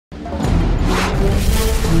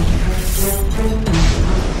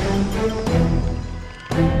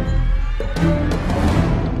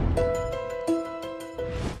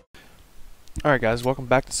Alright guys, welcome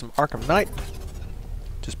back to some Arkham Knight.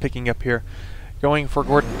 Just picking up here. Going for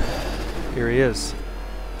Gordon. Here he is.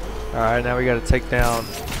 Alright, now we gotta take down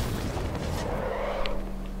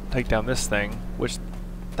this thing, which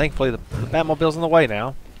thankfully the Batmobile's in the way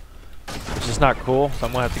now. Which is not cool, so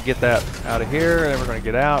I'm gonna have to get that out of here, and then we're gonna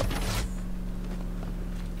get out.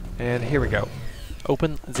 And here we go.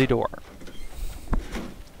 Open the door.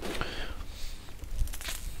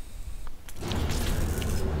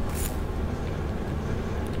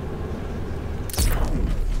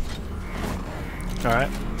 Alright.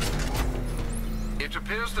 It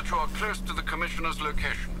appears that you are close to the Commissioner's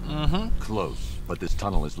location. Mm-hmm. Close, but this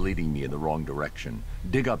tunnel is leading me in the wrong direction.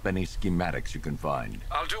 Dig up any schematics you can find.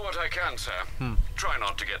 I'll do what I can, sir. Try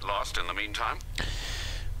not to get lost in the meantime.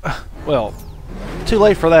 Well, too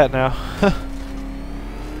late for that now.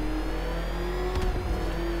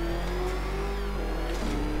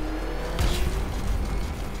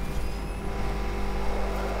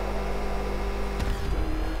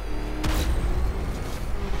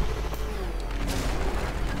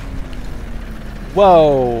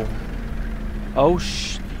 Whoa! Oh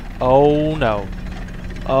no!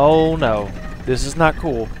 Oh no! This is not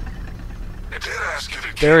cool. I did ask you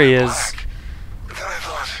to There he keep it is. black, but then I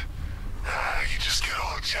thought you just get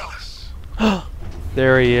all jealous.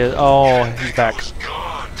 There he is. Oh, You didn't he's think back. I was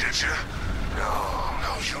gone, did you?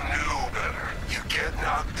 No, you knew better. You get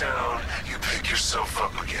knocked down, you pick yourself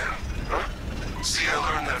up again. Huh? See, I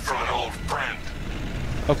learned that from an old friend.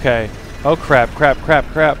 Okay. Oh crap! Crap! Crap!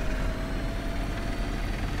 Crap!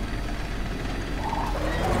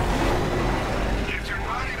 If you're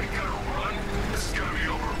not even gonna run, this is gonna be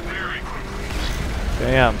over very quickly.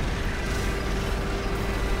 Damn.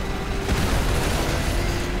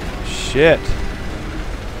 Shit.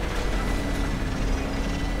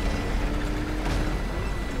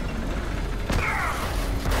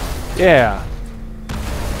 Yeah.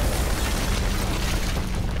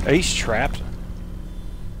 He's trapped.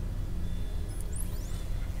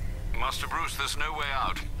 Master Bruce, there's no way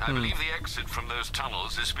out. I believe the exit from those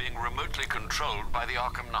tunnels is being remotely controlled by the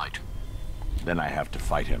Arkham Knight. Then I have to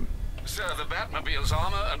fight him. Sir, the Batmobile's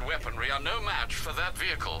armor and weaponry are no match for that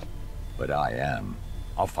vehicle. But I am.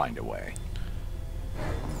 I'll find a way.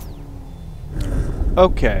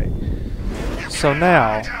 Okay. So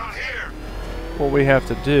now, Down here. what we have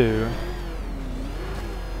to do...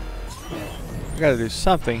 We gotta do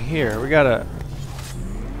something here. We gotta...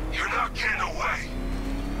 You're not getting away.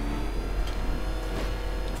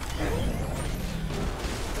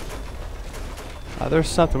 there's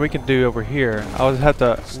something we can do over here. I'll just have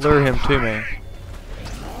to lure him to me.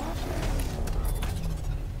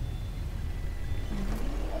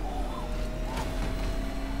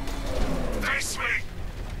 Face me.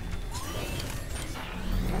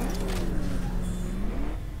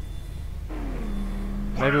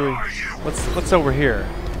 Maybe we... Where are you? What's over here?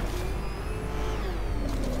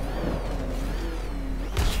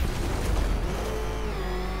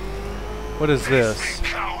 What is this?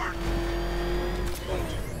 Coward.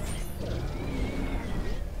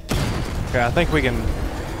 Okay, I think we can...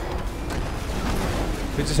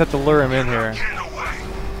 We just have to lure him in here. Getting away.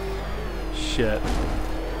 Shit. I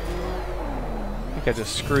think I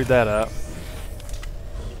just screwed that up.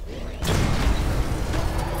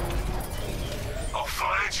 I'll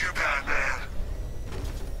find you, Batman.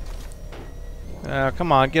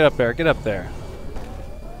 Come on, get up there, get up there.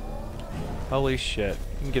 Holy shit.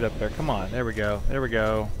 You can get up there. Come on, there we go. There we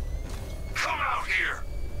go. Come out here.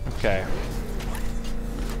 Okay.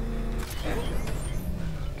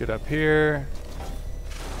 Get up here.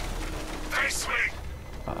 Face me.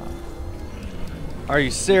 Are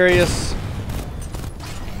you serious?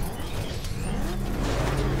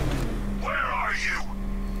 Where are you?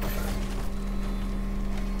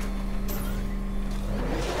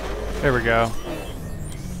 There we go.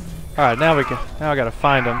 Alright, now we can... Now I gotta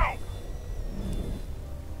find him.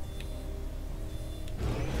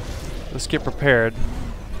 Let's get prepared.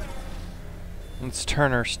 Let's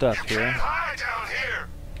turn our stuff Can't here. hide down here.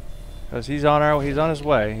 Because he's on his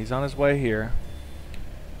way. He's on his way here.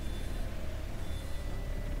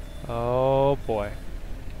 Oh boy.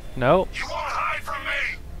 No. You won't hide from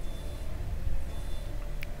me.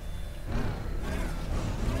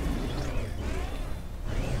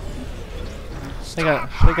 I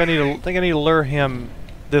think I need to lure him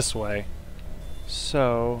this way.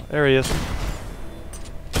 So there he is. No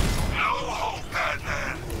hope,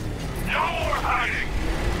 Batman. No more hiding.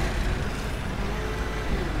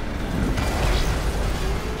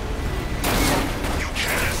 You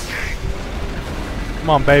can't escape. Come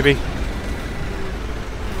on, baby.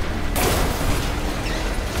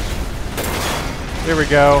 Here we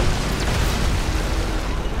go.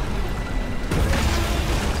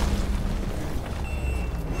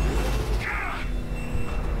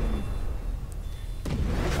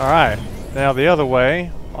 Alright, now the other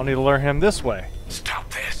way. I'll need to lure him this way. Stop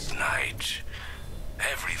this, Nige.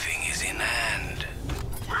 Everything is in hand.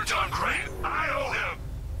 We're done, Crane. I owe him.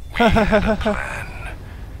 We had a plan.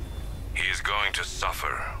 He is going to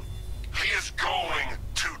suffer. He is going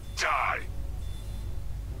to die.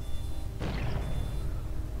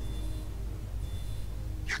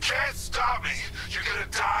 You can't stop me. You're gonna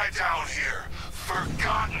die down here.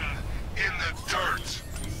 Forgotten in the dirt.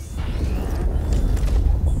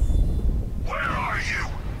 Where are you?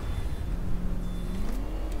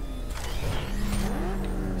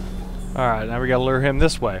 Alright, now we gotta lure him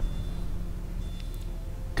this way.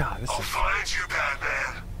 God, this I'll is... find you,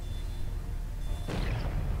 Batman.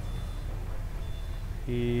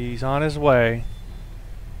 He's on his way.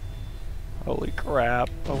 Holy crap,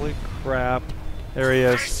 holy crap. There he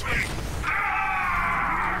is. Face me.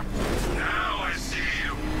 Ah! Now I see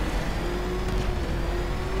you.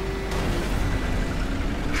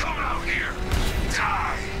 Come out here.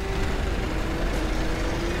 Die.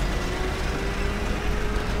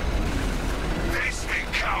 Face me,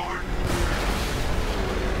 coward.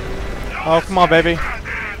 Oh, come on, baby.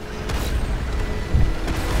 Batman.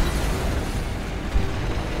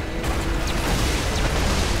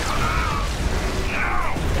 Come out.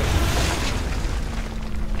 Now.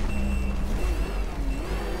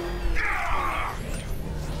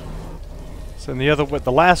 So the other way,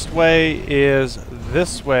 the last way is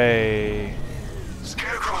this way.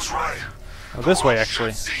 Scarecrow's right. Oh, this The way world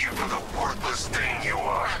actually. should see you for the worthless thing you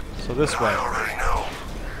are. So this But way. I already know.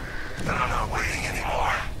 And I'm not waiting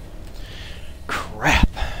anymore. Crap.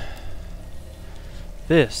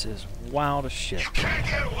 This is wild as shit. You can't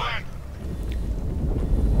get away.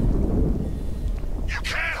 You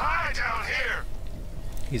can't hide down here.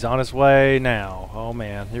 He's on his way now. Oh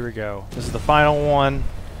man, here we go. This is the final one.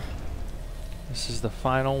 This is the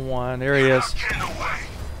final one. There he You're is. not getting away.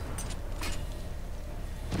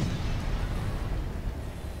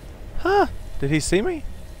 Huh? Did he see me?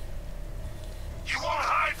 You won't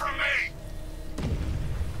hide from me.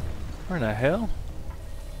 Where in the hell?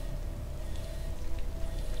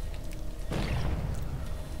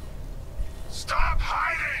 Stop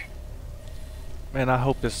hiding. Man, I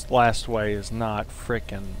hope this last way is not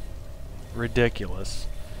frickin' ridiculous.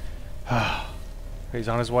 He's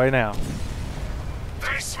on his way now.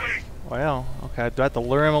 Face me. Well, okay. Do I have to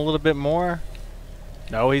lure him a little bit more?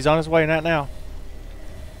 No, he's on his way, not now.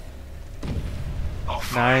 I'll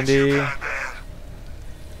find you, 90. Batman.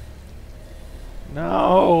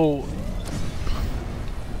 No!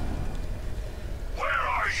 Where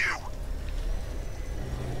are you?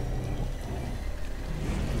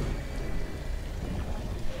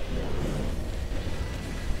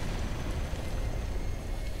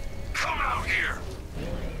 Come out here.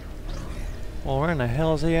 Well, where in the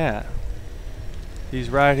hell is he at? He's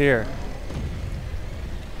right here.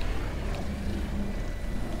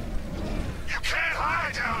 You can't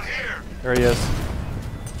hide down here. There he is.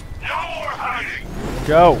 No more hiding.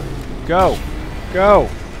 Go! Go! Go!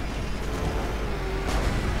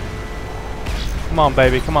 Come on,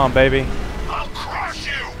 baby. Come on, baby. I'll crush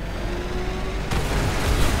you.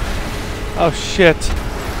 Oh, shit.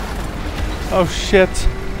 Oh, shit.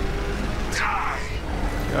 Die.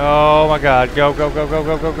 Oh, my God. Go, go, go, go,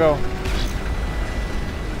 go, go, go.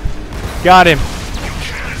 Got him. You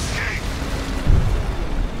can't escape.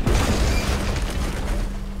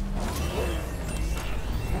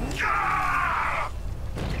 Ah!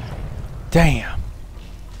 Damn.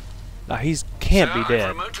 Now, he's can't Sir, be dead.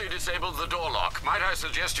 I've remotely disabled the door lock. Might I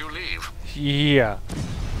suggest you leave? Yeah.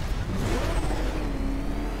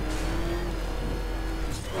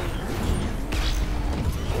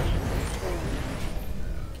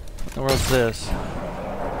 What the world's this?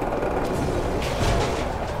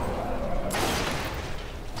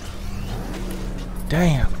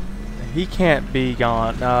 Damn. He can't be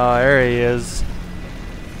gone. No, there he is.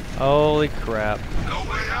 Holy crap. No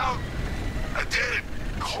way out. I did it.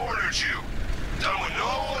 Cornered you. Done what no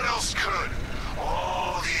one else could.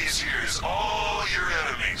 All these years, all your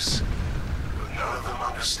enemies. But none of them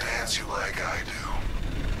understands you like I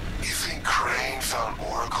do. You think Crane found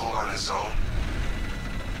Oracle on his own?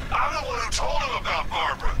 I'm the one who told him about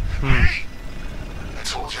Barbara. Hey! I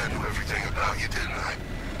told you I knew everything about you, didn't I?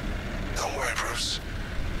 Don't worry, Bruce.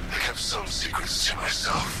 I kept some secrets to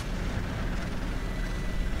myself.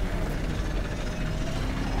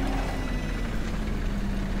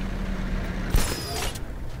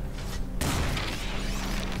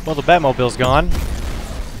 Well, the Batmobile's gone.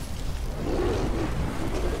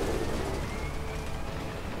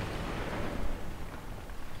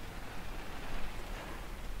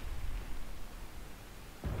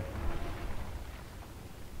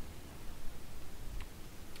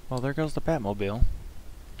 Well, there goes the Batmobile.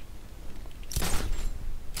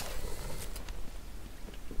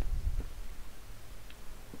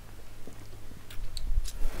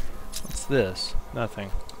 What's this?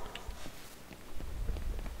 Nothing.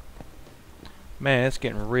 Man, it's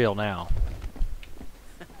getting real now.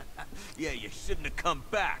 Yeah, you shouldn't have come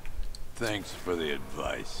back. Thanks for the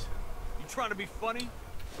advice. You trying to be funny?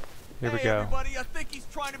 Here we Hey, go. everybody, I think he's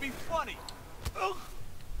trying to be funny.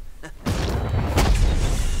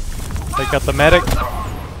 Take out the medic.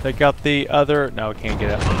 Take out the other. No, we can't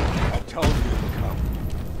get it. I told you to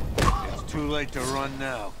come. It's too late to run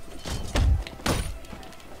now.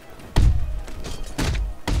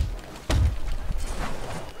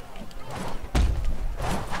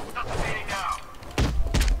 Stop the beating now.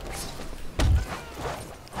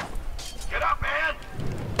 Get up, man!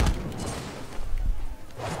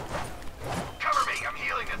 Cover me, I'm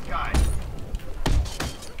healing this guy.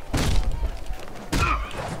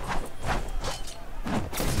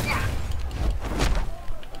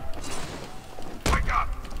 Wake up!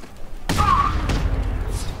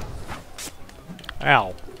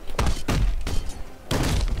 Ow.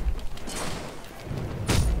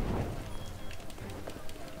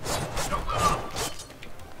 Don't move!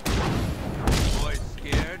 Boy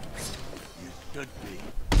scared? You should be.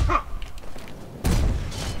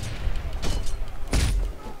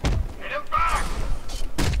 Hit him back!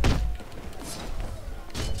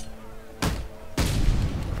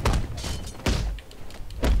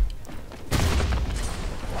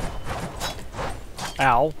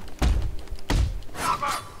 Ow.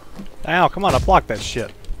 Ow, come on, I blocked that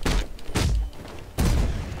shit.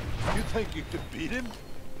 You think you could beat him?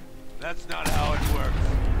 That's not how it works.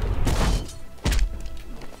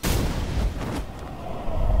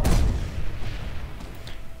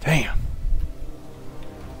 Damn.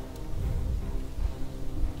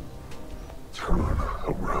 Turn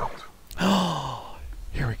around.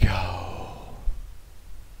 Here we go.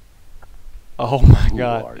 Oh my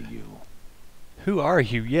god. Who are you? Who are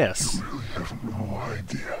you? Yes. You really have no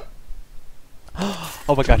idea.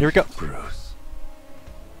 Oh my god, here we go. Bruce.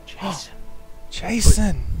 Jason.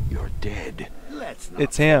 Jason. You're dead. Let's not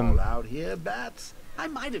It's him. fall out here, Bats. I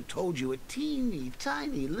might have told you a teeny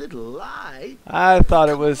tiny little lie. I thought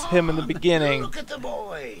it was him in the beginning. Look at the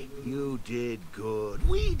boy. You did good.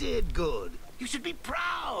 We did good. You should be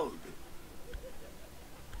proud.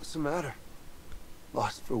 What's the matter?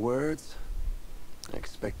 Lost for words? I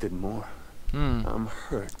expected more. I'm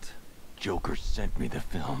hurt. Joker sent me the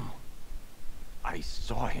film. I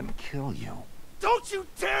saw him kill you. Don't you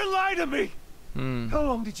dare lie to me! How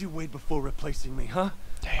long did you wait before replacing me, huh?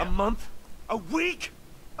 Damn. A month? A week?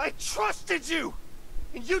 I trusted you!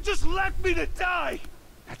 And you just left me to die!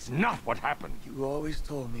 That's not what happened. You always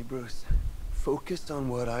told me, Bruce. Focus on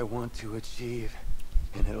what I want to achieve,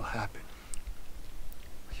 and it'll happen.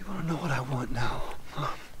 You wanna know what I want now? Huh?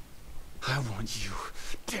 I want you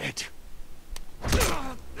dead.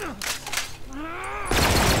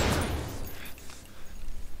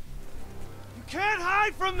 You can't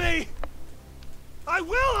hide from me! I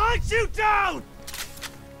will hunt you down!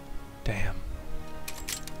 Damn.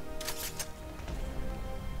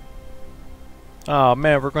 Oh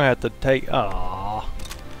man, we're gonna have to take. Oh.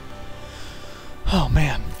 Oh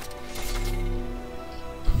man.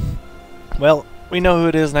 Well, we know who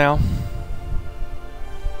it is now.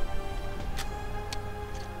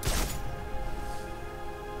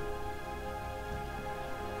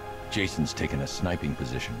 Jason's taken a sniping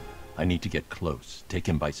position. I need to get close, take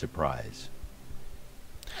him by surprise.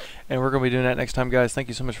 And we're going to be doing that next time, guys. Thank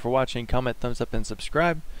you so much for watching. Comment, thumbs up, and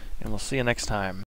subscribe. And we'll see you next time.